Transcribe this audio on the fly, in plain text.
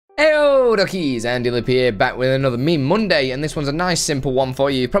Hello duckies, Andilippi here, back with another Meme Monday, and this one's a nice simple one for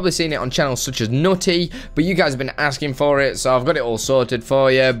you. You've probably seen it on channels such as Nutty, but you guys have been asking for it, so I've got it all sorted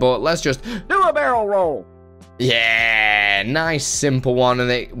for you. But let's just do a barrel roll. Yeah, nice simple one, and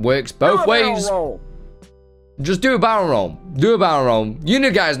it works both ways. Just do a barrel roll. Do a barrel roll.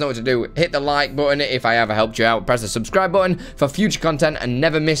 You guys know what to do. Hit the like button if I ever helped you out. Press the subscribe button for future content and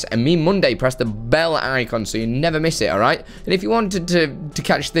never miss a Meme Monday. Press the bell icon so you never miss it, alright? And if you wanted to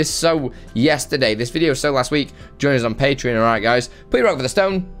catch this yesterday, this video last week, join us on Patreon, alright guys? Put your rock for the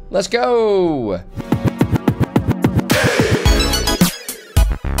stone. Let's go!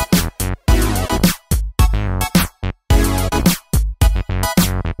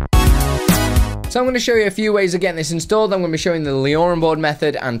 So I'm going to show you a few ways of getting this installed. I'm going to be showing the LioranBoard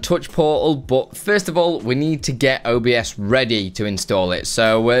method and Touch Portal, but first of all, we need to get OBS ready to install it.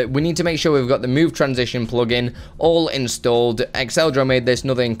 So we need to make sure we've got the Move Transition plugin all installed. Exceldro made this,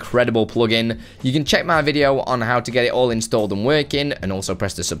 another incredible plugin. You can check my video on how to get it all installed and working, and also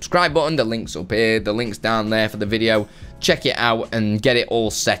press the subscribe button. The link's up here, the link's down there for the video. Check it out and get it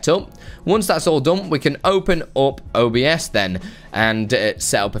all set up. Once that's all done, we can open up OBS then and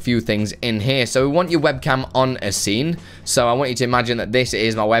set up a few things in here. So we want your webcam on a scene. So I want you to imagine that this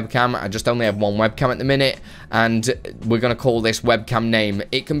is my webcam. I just only have one webcam at the minute, and we're going to call this webcam name.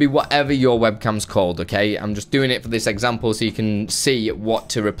 It can be whatever your webcam's called, okay? I'm just doing it for this example so you can see what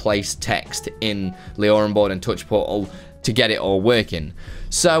to replace text in LioranBoard and Touch Portal to get it all working.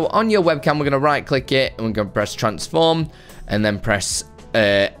 So on your webcam, we're going to right click it and we're going to press transform and then press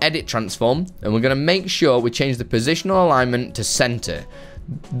edit transform, and we're going to make sure we change the positional alignment to center.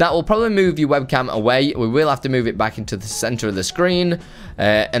 That will probably move your webcam away. We will have to move it back into the center of the screen,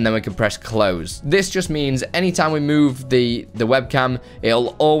 and then we can press close. This just means anytime we move the webcam,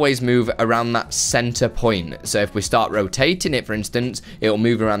 it'll always move around that center point. So if we start rotating it, for instance, it'll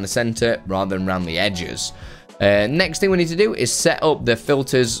move around the center rather than around the edges. Next thing we need to do is set up the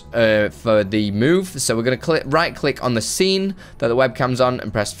filters for the move. So we're going to right click on the scene that the webcam's on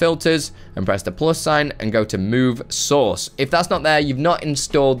and press filters and press the plus sign and go to move source. If that's not there, you've not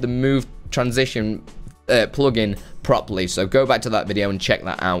installed the move transition plugin properly. So go back to that video and check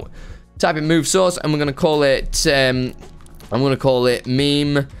that out. Type in move source and we're going to call it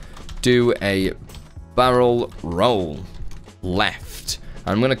meme do a barrel roll left.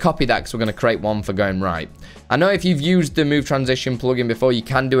 I'm going to copy that because we're going to create one for going right. I know if you've used the Move Transition plugin before, you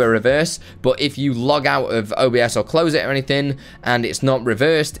can do a reverse, but if you log out of OBS or close it or anything and it's not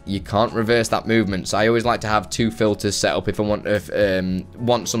reversed, you can't reverse that movement. So I always like to have two filters set up if I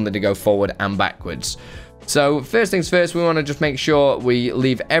want something to go forward and backwards. So first things first, we want to just make sure we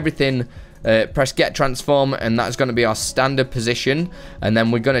leave everything, press get transform, and that's going to be our standard position, and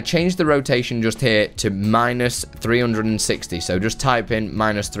then we're going to change the rotation just here to minus 360. So just type in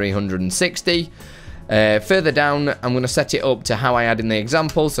minus 360. Further down, I'm going to set it up to how I had in the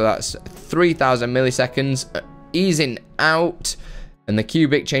example, so that's 3000 milliseconds, easing out, and the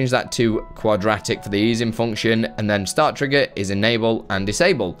cubic, change that to quadratic for the easing function, and then start trigger is enable and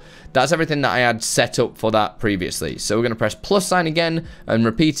disable. That's everything that I had set up for that previously. So we're going to press plus sign again and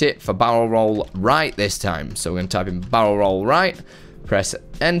repeat it for barrel roll right this time. So we're going to type in barrel roll right, press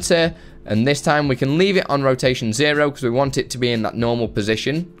enter, and this time we can leave it on rotation 0 because we want it to be in that normal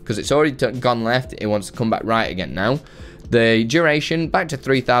position, because it's already gone left, it wants to come back right again now. The duration back to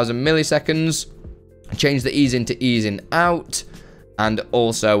 3000 milliseconds, change the easing to easing out, and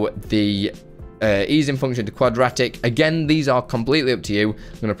also the easing function to quadratic. Again, these are completely up to you.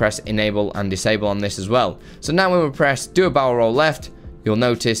 I'm going to press enable and disable on this as well. So now when we press do a barrel roll left, you'll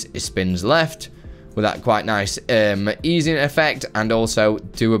notice it spins left with that quite nice easing effect, and also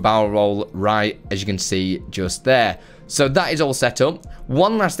do a barrel roll right, as you can see just there. So that is all set up.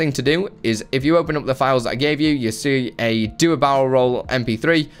 One last thing to do is if you open up the files that I gave you, you see a do a barrel roll MP3.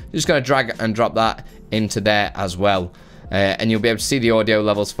 You're just going to drag and drop that into there as well. And you'll be able to see the audio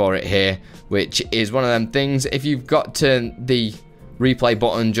levels for it here, which is one of them things. If you've got to the replay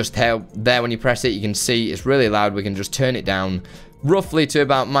button just there when you press it, you can see it's really loud. We can just turn it down roughly to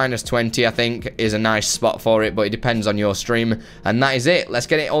about minus 20, I think, is a nice spot for it, but it depends on your stream. And that is it. Let's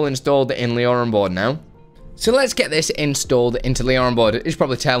get it all installed in LioranBoard now. So let's get this installed into LioranBoard. You should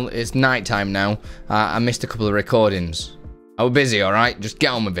probably tell it's night time now. I missed a couple of recordings. I was busy, alright? Just get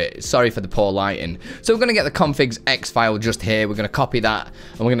on with it. Sorry for the poor lighting. So we're going to get the configs X file just here. We're going to copy that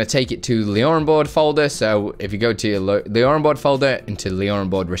and we're going to take it to the LioranBoard folder. So if you go to your LioranBoard folder into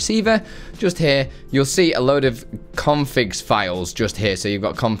LioranBoard receiver, just here, you'll see a load of configs files just here. So you've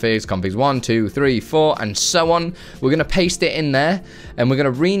got configs 1, 2, 3, 4, and so on. We're going to paste it in there and we're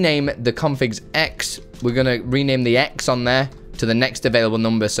going to rename the configs X. We're going to rename the X on there to the next available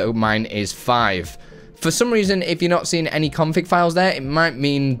number, so mine is 5. For some reason, if you're not seeing any config files there, it might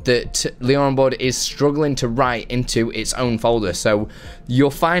mean that LioranBoard is struggling to write into its own folder. So you'll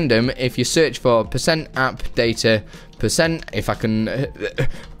find them if you search for %app data,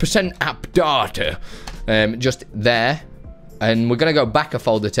 just there. And we're going to go back a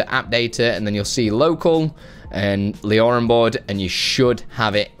folder to app data, and then you'll see local and LioranBoard, and you should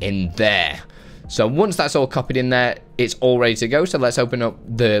have it in there. So once that's all copied in there, it's all ready to go. So let's open up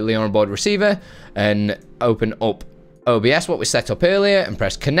the LioranBoard receiver and open up OBS, what we set up earlier, and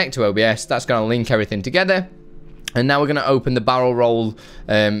press connect to OBS. That's going to link everything together. And now we're going to open the barrel roll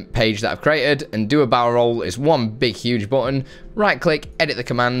page that I've created, and do a barrel roll is one big huge button. Right click, edit the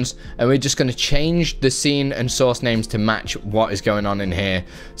commands, and we're just going to change the scene and source names to match what is going on in here.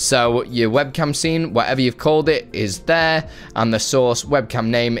 So your webcam scene, whatever you've called it, is there, and the source webcam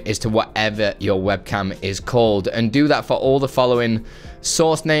name is to whatever your webcam is called. And do that for all the following: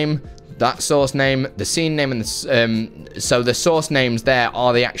 source name, that source name, the scene name, and the so the source names there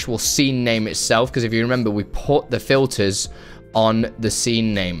are the actual scene name itself, because if you remember, we put the filters on the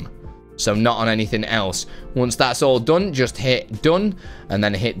scene name, so not on anything else. Once that's all done, just hit done, and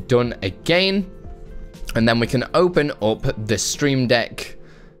then hit done again, and then we can open up the Stream Deck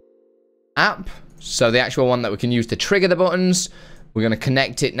app, so the actual one that we can use to trigger the buttons. We're going to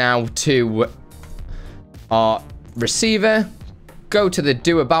connect it now to our receiver. Go to the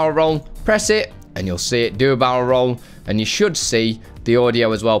do a barrel roll, press it, and you'll see it do a barrel roll, and you should see the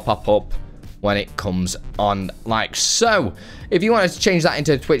audio as well pop up when it comes on, like so. If you wanted to change that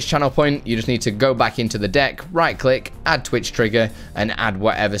into a Twitch channel point, you just need to go back into the deck, right click, add Twitch trigger, and add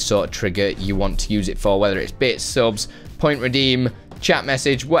whatever sort of trigger you want to use it for, whether it's bits, subs, point redeem, chat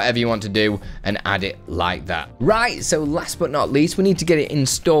message, whatever you want to do, and add it like that. Right, so last but not least, we need to get it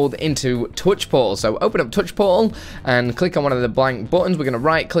installed into Touch Portal. So open up Touch Portal and click on one of the blank buttons. We're going to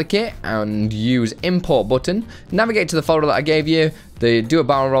right click it and use import button. Navigate to the folder that I gave you, the do a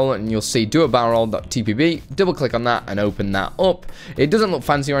barrel roll, and you'll see do a barrel roll.tpb. Double click on that and open that up. It doesn't look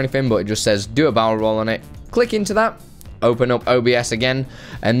fancy or anything, but it just says do a barrel roll on it. Click into that. Open up OBS again,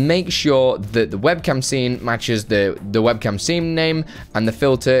 and make sure that the webcam scene matches the webcam scene name, and the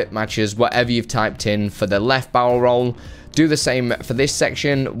filter matches whatever you've typed in for the left barrel roll. Do the same for this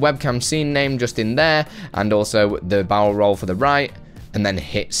section, webcam scene name just in there, and also the barrel roll for the right, and then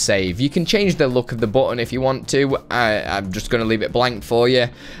hit save. You can change the look of the button if you want to. I'm just going to leave it blank for you,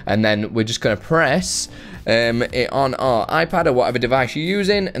 and then we're just going to press it on our iPad or whatever device you're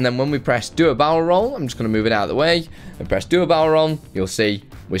using, and then when we press do a barrel roll, I'm just going to move it out of the way and press do a barrel roll, you'll see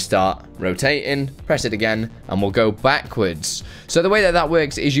we start rotating. Press it again and we'll go backwards. So the way that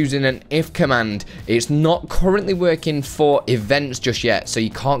works is using an if command. It's not currently working for events just yet, so you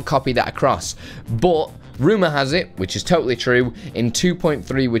can't copy that across, but rumor has it, which is totally true, in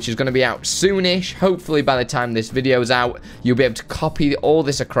 2.3, which is going to be out soonish, hopefully by the time this video is out, you'll be able to copy all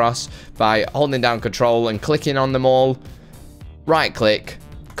this across by holding down control and clicking on them all, right click,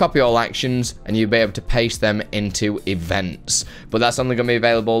 copy all actions, and you'll be able to paste them into events. But that's only going to be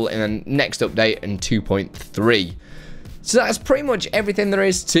available in the next update in 2.3. So that's pretty much everything there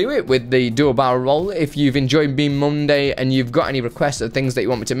is to it with the dual barrel roll. If you've enjoyed Beam Monday and you've got any requests of things that you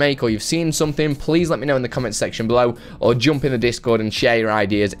want me to make, or you've seen something, please let me know in the comments section below, or jump in the Discord and share your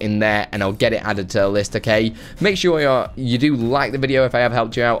ideas in there, and I'll get it added to the list, okay? Make sure you do like the video if I have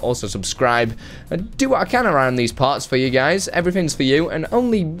helped you out. Also subscribe and do what I can around these parts for you guys. Everything's for you, and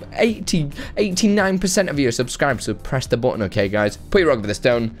only 89% of you are subscribed, so press the button, okay guys? Put your rug to the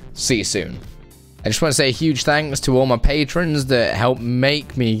stone. See you soon. I just want to say a huge thanks to all my patrons that help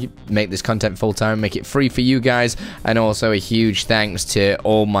make me make this content full-time, make it free for you guys, and also a huge thanks to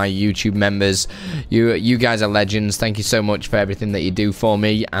all my YouTube members. You guys are legends. Thank you so much for everything that you do for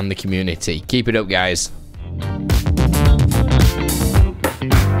me and the community. Keep it up, guys.